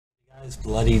guys,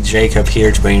 Bloody Jacob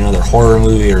here to bring another horror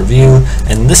movie review,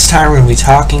 and this time we're going to be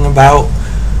talking about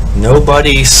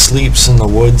Nobody Sleeps in the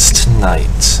Woods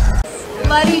Tonight.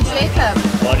 Bloody Jacob.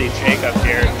 Bloody Jacob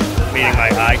here, meeting my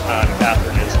icon,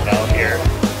 Catherine Isabel here.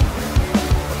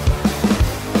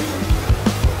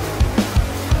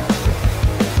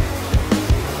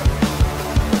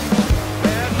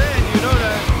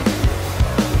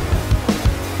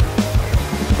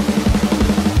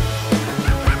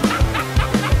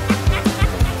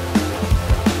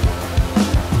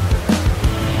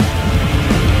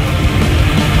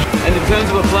 And in terms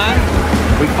of a plan,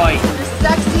 we fight. The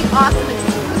sexy, awesome,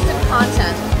 exclusive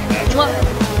content.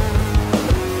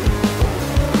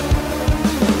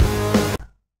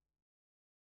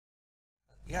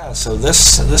 Yeah, so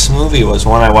this movie was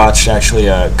one I watched actually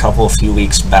a few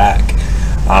weeks back.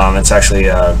 It's actually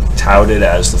touted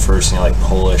as the first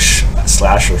Polish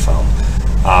slasher film.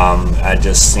 I'd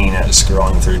just seen it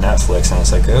scrolling through Netflix, and I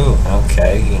was like, oh,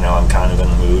 okay, I'm kind of in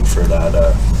the mood for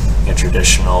that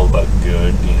traditional but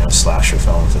good, slasher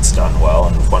film if it's done well,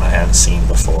 and one I hadn't seen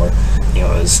before. It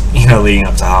was, leading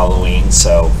up to Halloween,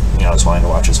 so, I was wanting to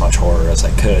watch as much horror as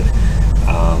I could.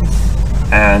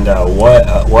 And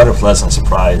what a pleasant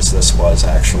surprise this was,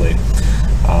 actually.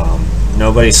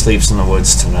 Nobody Sleeps in the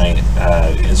Woods Tonight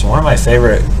is one of my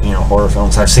favorite, horror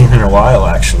films I've seen in a while,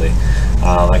 actually.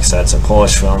 Like I said, it's a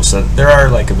Polish film, so there are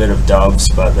a bit of dubs,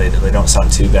 but they don't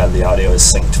sound too bad. The audio is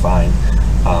synced fine.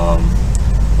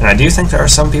 And I do think there are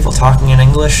some people talking in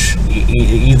English,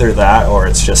 either that or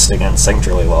it's just, again, synced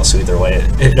really well, so either way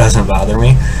it doesn't bother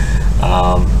me.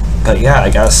 But yeah,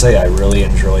 I gotta say, I really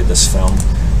enjoyed this film.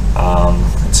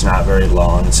 It's not very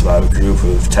long. It's about a group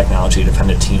of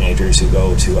technology-dependent teenagers who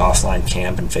go to offline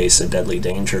camp and face a deadly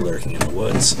danger lurking in the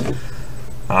woods.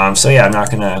 So yeah, I'm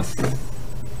not gonna,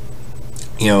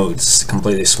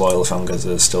 completely spoil the film because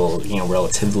it's still,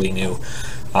 relatively new.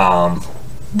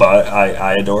 But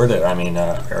I adored it. I mean,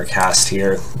 our cast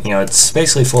here, it's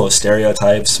basically full of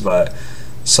stereotypes, but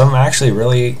some actually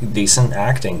really decent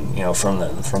acting, from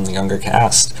the younger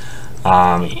cast.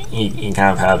 You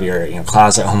kind of have your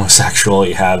closet homosexual.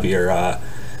 You have your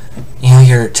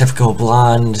typical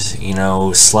blonde,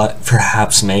 slut,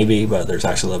 perhaps, maybe, but there's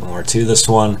actually a little more to this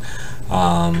one.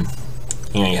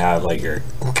 You have your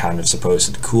kind of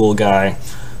supposed cool guy.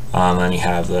 Then you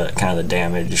have the kind of the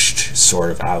damaged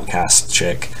sort of outcast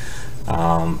chick,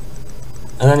 and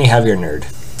then you have your nerd.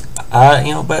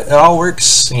 But it all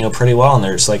works, pretty well, and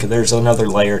there's another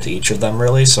layer to each of them,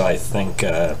 really. So I think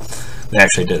they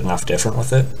actually did enough different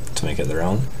with it to make it their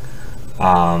own.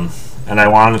 And I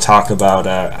want to talk about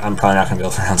I'm probably not going to be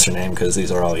able to pronounce her name because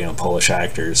these are all Polish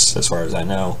actors as far as I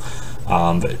know.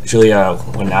 But Julia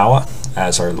Wieniawa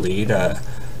as our lead,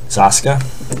 Zaska.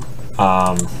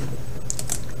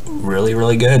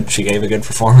 Really good. She gave a good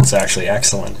performance, actually.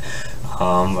 Excellent.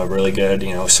 A really good,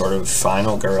 sort of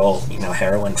final girl,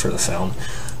 heroine for the film.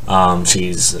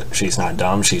 She's not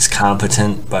dumb. She's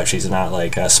competent, but she's not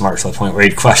smart to the point where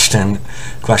you'd question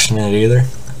it either.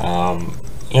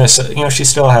 So she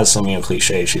still has some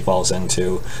cliches she falls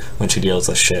into when she deals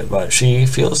with shit, but she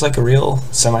feels like a real,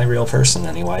 semi-real person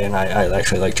anyway, and I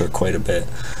actually liked her quite a bit.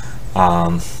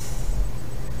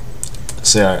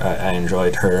 So yeah, I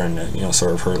enjoyed her and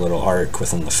sort of her little arc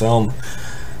within the film.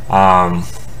 And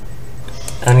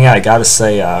yeah, I gotta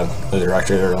say, the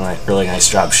director did a really nice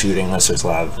job shooting this. There's a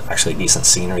lot of actually decent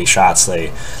scenery shots.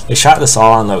 They shot this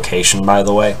all on location, by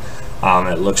the way.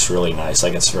 It looks really nice.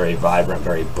 It's very vibrant,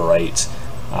 very bright.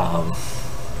 And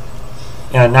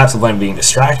not to the point of being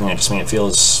distracting. I just mean it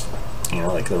feels,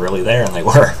 like they're really there, and they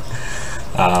were.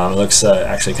 It looks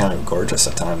actually kind of gorgeous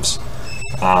at times.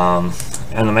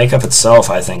 And the makeup itself,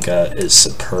 I think, is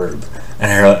superb,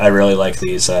 and I really like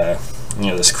these,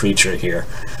 this creature here.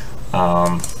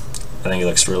 I think it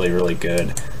looks really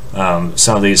good.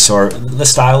 Some of these the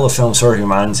style of film sort of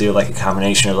reminds you of a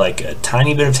combination of a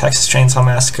tiny bit of Texas Chainsaw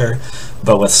Massacre,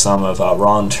 but with some of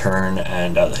Raw and Turn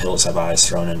and The Hills Have Eyes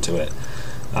thrown into it.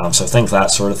 So think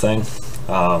that sort of thing.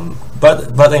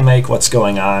 But they make what's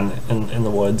going on in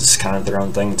the woods kind of their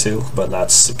own thing too, but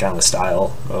that's kind of the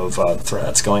style of threat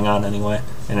that's going on anyway,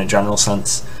 in a general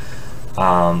sense.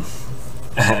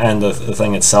 And the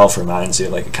thing itself reminds you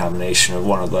of a combination of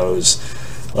one of those,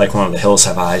 one of the Hills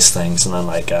Have Eyes things, and then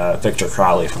Victor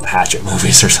Crowley from the Hatchet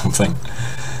movies or something.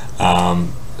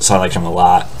 So I like him a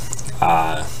lot.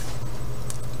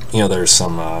 There's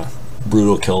some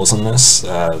brutal kills in this.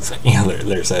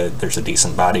 There's a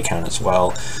decent body count as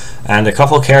well, and a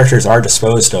couple of characters are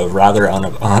disposed of rather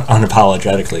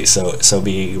unapologetically. So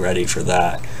be ready for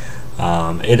that.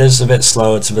 It is a bit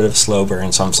slow. It's a bit of a slow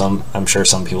burn. I'm sure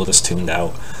some people just tuned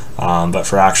out. But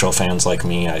for actual fans like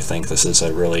me, I think this is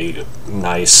a really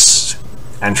nice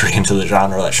entry into the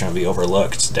genre that shouldn't be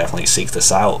overlooked. Definitely seek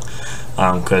this out,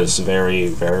 because very,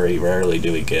 very rarely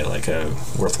do we get like a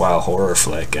worthwhile horror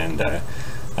flick, and I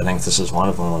think this is one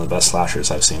of them, one of the best slashers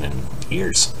I've seen in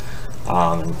years.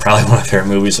 And probably one of my favorite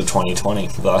movies of 2020,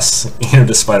 thus,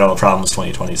 despite all the problems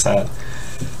 2020's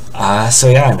had. So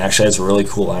yeah, and actually has a really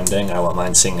cool ending. I wouldn't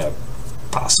mind seeing a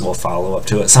possible follow-up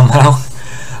to it somehow.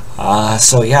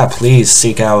 So yeah, please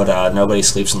seek out Nobody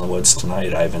Sleeps in the Woods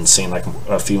Tonight. I've been seeing like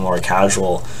a few more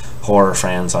casual horror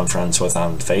fans I'm friends with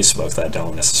on Facebook that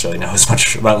don't necessarily know as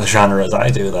much about the genre as I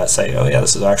do, that say, oh yeah,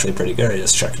 this is actually pretty good, I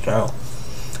just checked it out.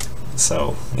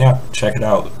 So yeah, check it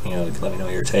out, let me know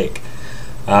your take.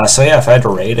 So yeah, if I had to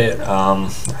rate it,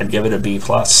 I'd give it a B+,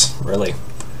 really.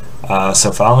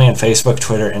 So follow me on Facebook,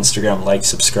 Twitter, Instagram, like,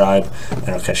 subscribe, and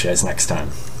I'll catch you guys next time.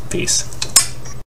 Peace.